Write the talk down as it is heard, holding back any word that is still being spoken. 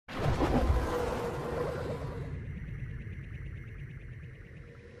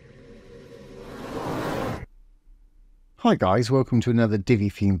Hi guys, welcome to another Divi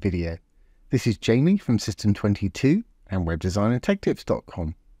theme video. This is Jamie from System22 and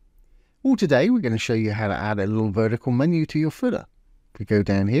webdesignandtechtips.com. Well, today we're going to show you how to add a little vertical menu to your footer. If we go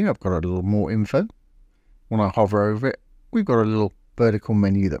down here, I've got a little more info. When I hover over it, we've got a little vertical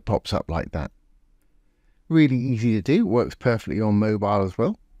menu that pops up like that. Really easy to do, works perfectly on mobile as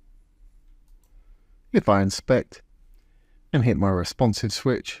well. If I inspect and hit my responsive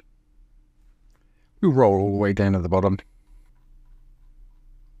switch, we roll all the way down to the bottom.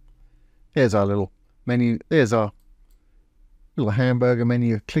 There's our little menu, there's our little hamburger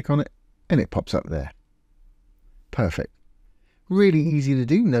menu, click on it and it pops up there. Perfect. Really easy to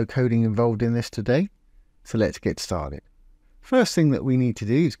do, no coding involved in this today, so let's get started. First thing that we need to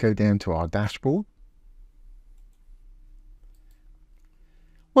do is go down to our dashboard.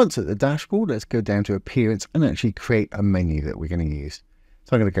 Once at the dashboard, let's go down to Appearance and actually create a menu that we're going to use.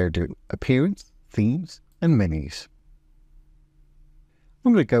 So I'm going to go to Appearance, Themes and Menus.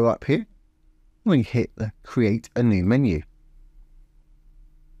 I'm going to go up here. I'm going to hit the Create a New Menu.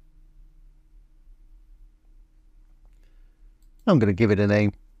 I'm going to give it a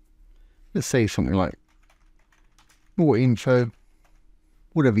name. Let's say something like More Info,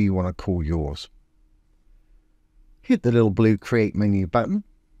 whatever you want to call yours. Hit the little blue Create Menu button.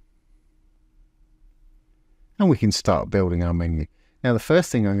 And we can start building our menu. Now the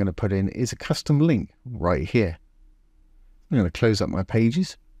first thing I'm going to put in is a custom link right here. I'm going to close up my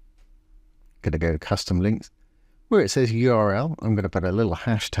pages. Going to go to custom links. Where it says URL, I'm going to put a little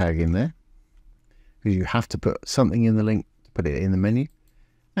hashtag in there, because you have to put something in the link to put it in the menu.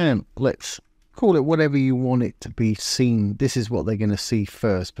 And let's call it whatever you want it to be seen. This is what they're going to see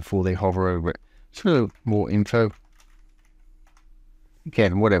first before they hover over it. So more info.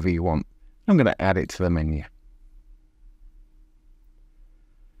 Again, whatever you want. I'm going to add it to the menu.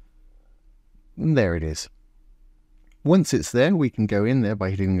 And there it is. Once it's there, we can go in there by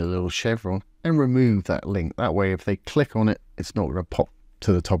hitting the little chevron and remove that link. That way, if they click on it, it's not going to pop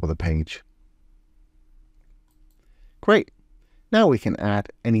to the top of the page. Great. Now we can add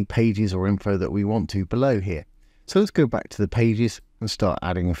any pages or info that we want to below here. So let's go back to the pages and start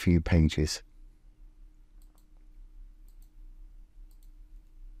adding a few pages.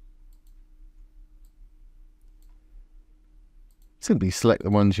 Simply select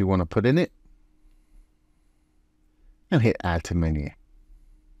the ones you want to put in it and hit Add to Menu.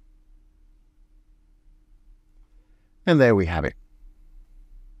 And there we have it.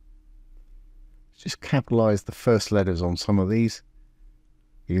 Just capitalize the first letters on some of these.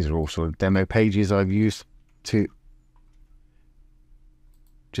 These are all sort of demo pages I've used to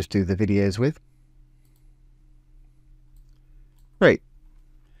just do the videos with. Great.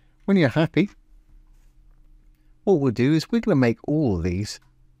 When you're happy, what we'll do is we're going to make all of these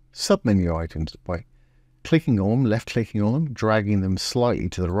submenu items by clicking on them, left clicking on them, dragging them slightly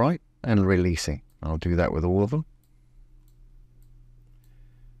to the right and releasing. I'll do that with all of them.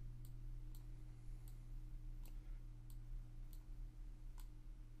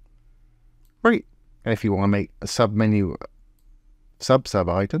 Great. And if you want to make a submenu sub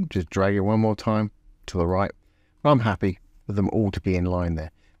item, just drag it one more time to the right. I'm happy with them all to be in line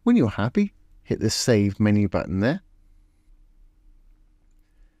there. When you're happy, hit the Save Menu button there.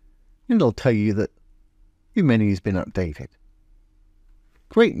 And it'll tell you that your menu has been updated.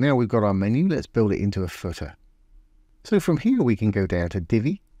 Great, now we've got our menu, let's build it into a footer. So from here we can go down to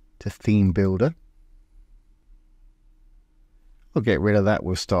Divi, to Theme Builder. I'll get rid of that,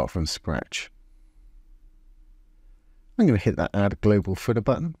 we'll start from scratch. I'm going to hit that Add Global Footer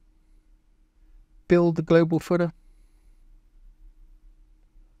button. Build the global footer.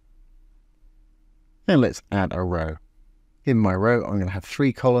 And let's add a row. In my row I'm going to have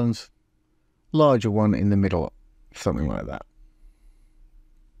 3 columns. Larger one in the middle, something like that.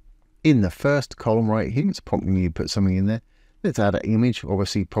 In the first column right here, it's prompting you to put something in there. Let's add an image.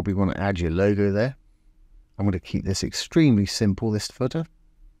 Obviously, you probably want to add your logo there. I'm going to keep this extremely simple, this footer.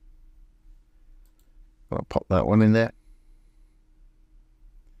 I'll pop that one in there.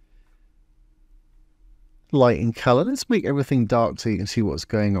 Light in color. Let's make everything dark so you can see what's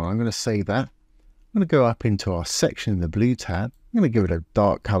going on. I'm going to save that. I'm going to go up into our section in the blue tab. I'm going to give it a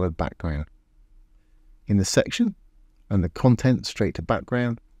dark colored background. In the section and the content straight to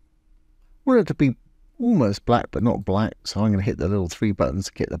background. I want it to be almost black but not black, so I'm going to hit the little 3 buttons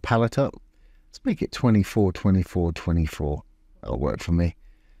to get the palette up. Let's make it 24, 24, 24. That'll work for me.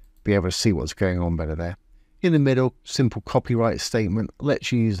 Be able to see what's going on better there. In the middle, simple copyright statement.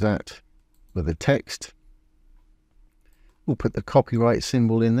 Let's use that with the text. We'll put the copyright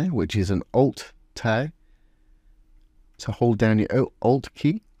symbol in there, which is an Alt tag. So hold down your Alt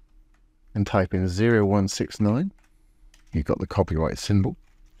key and type in 0169. You've got the copyright symbol.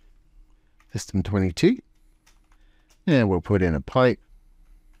 System 22. And we'll put in a pipe.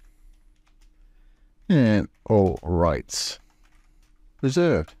 And all rights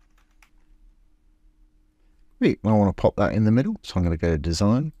reserved. Great. I want to pop that in the middle. So I'm going to go to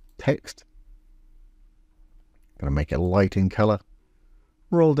Design, Text. I'm going to make it light in color.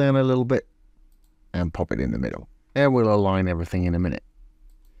 Roll down a little bit. And pop it in the middle. And we'll align everything in a minute.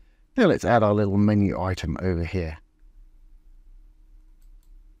 Now let's add our little menu item over here.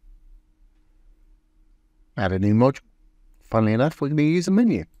 Add a new module. Funnily enough, we're going to use a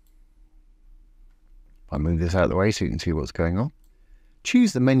menu. I'll move this out of the way so you can see what's going on.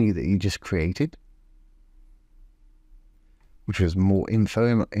 Choose the menu that you just created, which was more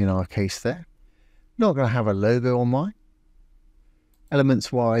info in our case there. Not going to have a logo on mine.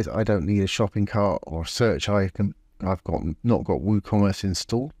 Elements wise, I don't need a shopping cart or a search icon. I've not got WooCommerce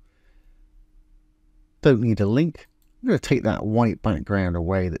installed. Don't need a link. I'm going to take that white background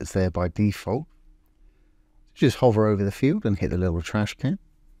away that's there by default. Just hover over the field and hit the little trash can.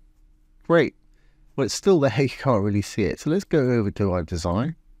 Great. Well, it's still there, you can't really see it. So let's go over to our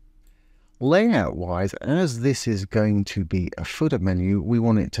design. Layout wise, as this is going to be a footer menu, we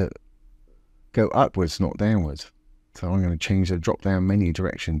want it to go upwards, not downwards. So I'm going to change the drop down menu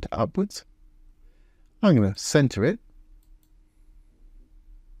direction to upwards. I'm going to center it.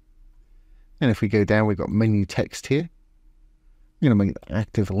 And if we go down, we've got menu text here. I'm going to make the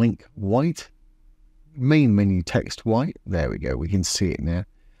active link white. Main menu text white. There we go. We can see it now.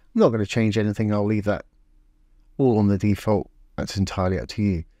 I'm not going to change anything. I'll leave that all on the default. That's entirely up to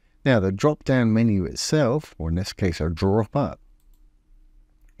you. Now the drop down menu itself, or in this case a drop up,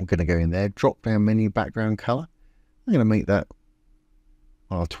 I'm going to go in there, drop down menu background color. I'm going to make that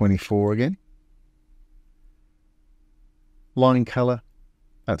R24 again. Line color,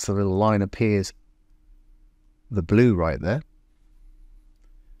 that's the little line appears, the blue right there.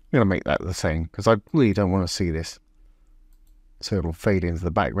 I'm going to make that the same because I really don't want to see this. So it'll fade into the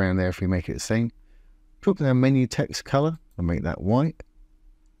background there if we make it the same. Drop down menu text color, I'll make that white.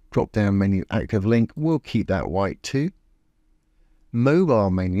 Drop down menu active link, we'll keep that white too. Mobile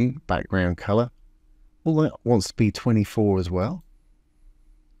menu background color, well, that wants to be 24 as well.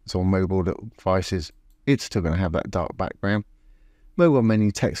 So on mobile devices, it's still going to have that dark background. Mobile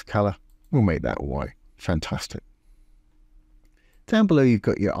menu text color, we'll make that white. Fantastic. Down below you've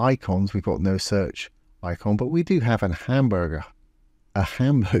got your icons. We've got no search icon, but we do have a hamburger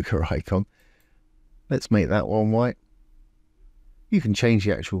icon. Let's make that one white. You can change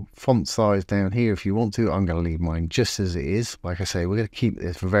the actual font size down here if you want to. I'm going to leave mine just as it is. Like I say, we're going to keep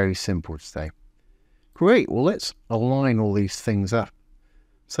this very simple today. Great, well let's align all these things up.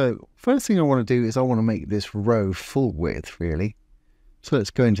 So first thing I want to do is I want to make this row full width really. So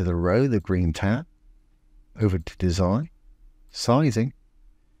let's go into the row, the green tab, over to design, sizing,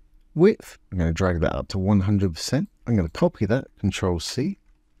 width. I'm going to drag that up to 100%. I'm going to copy that, Control C,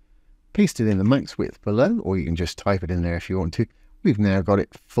 paste it in the max width below, or you can just type it in there if you want to. We've now got it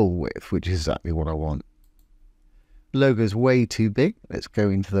full width, which is exactly what I want. Logo's way too big. Let's go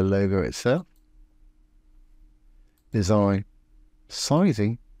into the logo itself. Design,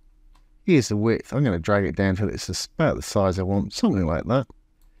 sizing. Here's the width. I'm going to drag it down till it's about the size I want, something like that.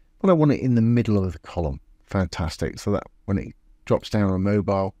 But I want it in the middle of the column. Fantastic. So that when it drops down on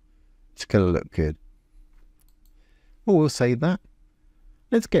mobile, it's going to look good. Well, we'll save that.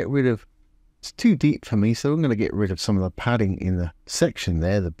 Let's get rid of, it's too deep for me, so I'm going to get rid of some of the padding in the section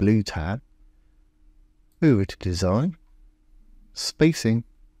there, the blue tab. Over to design, spacing.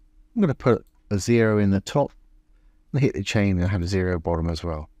 I'm going to put a 0 in the top and hit the chain and have a 0 bottom as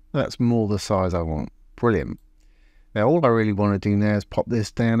well. That's more the size I want. Brilliant. Now all I really want to do now is pop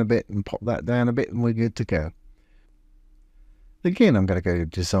this down a bit and pop that down a bit and we're good to go. Again, I'm going to go to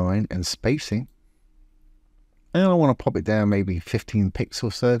design and spacing. And I want to pop it down maybe 15 pixels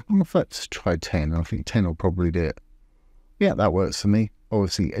or so. Let's try 10. I think 10 will probably do it. Yeah, that works for me.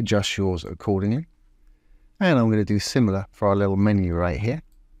 Obviously adjust yours accordingly. And I'm going to do similar for our little menu right here.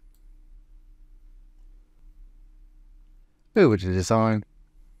 Over to design,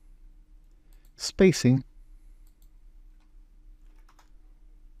 spacing.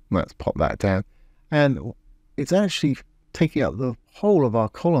 Let's pop that down. And it's actually taking up the whole of our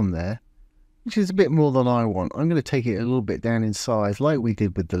column there, which is a bit more than I want. I'm going to take it a little bit down in size like we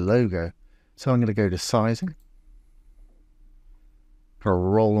did with the logo. So I'm going to go to sizing. I'll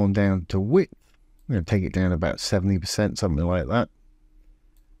roll on down to width. I'm going to take it down about 70%, something like that.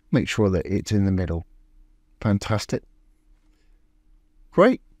 Make sure that it's in the middle. Fantastic.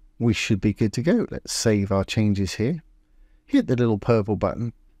 Great. We should be good to go. Let's save our changes here. Hit the little purple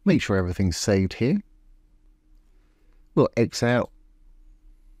button. Make sure everything's saved here. We'll X out.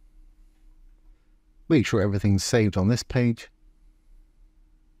 Make sure everything's saved on this page.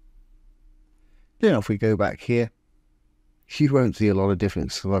 Then if we go back here, you won't see a lot of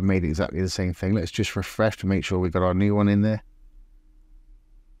difference because I've made exactly the same thing. Let's just refresh to make sure we've got our new one in there.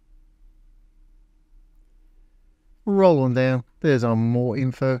 Roll on down. There's our more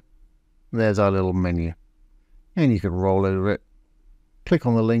info. There's our little menu. And you can roll over it. Click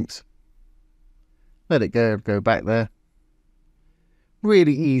on the links. Let it go back there.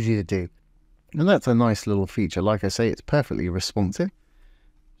 Really easy to do. And that's a nice little feature. Like I say, it's perfectly responsive.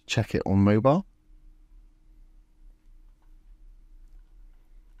 Check it on mobile.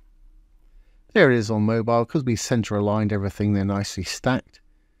 There it is on mobile. Because we center aligned everything, they're nicely stacked.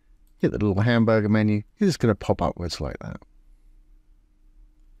 Hit the little hamburger menu. You're just going to pop upwards like that.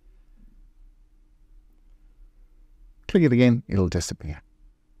 Click it again, it'll disappear.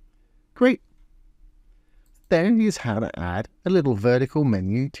 Great. There is how to add a little vertical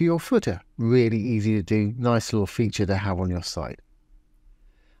menu to your footer. Really easy to do, nice little feature to have on your site.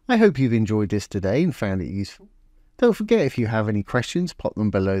 I hope you've enjoyed this today and found it useful. Don't forget, if you have any questions, pop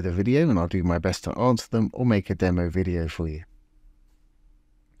them below the video and I'll do my best to answer them or make a demo video for you.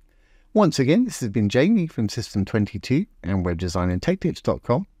 Once again, this has been Jamie from System22 and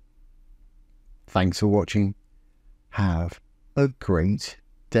webdesignandtechtips.com. Thanks for watching. Have a great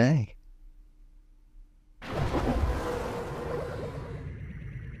day.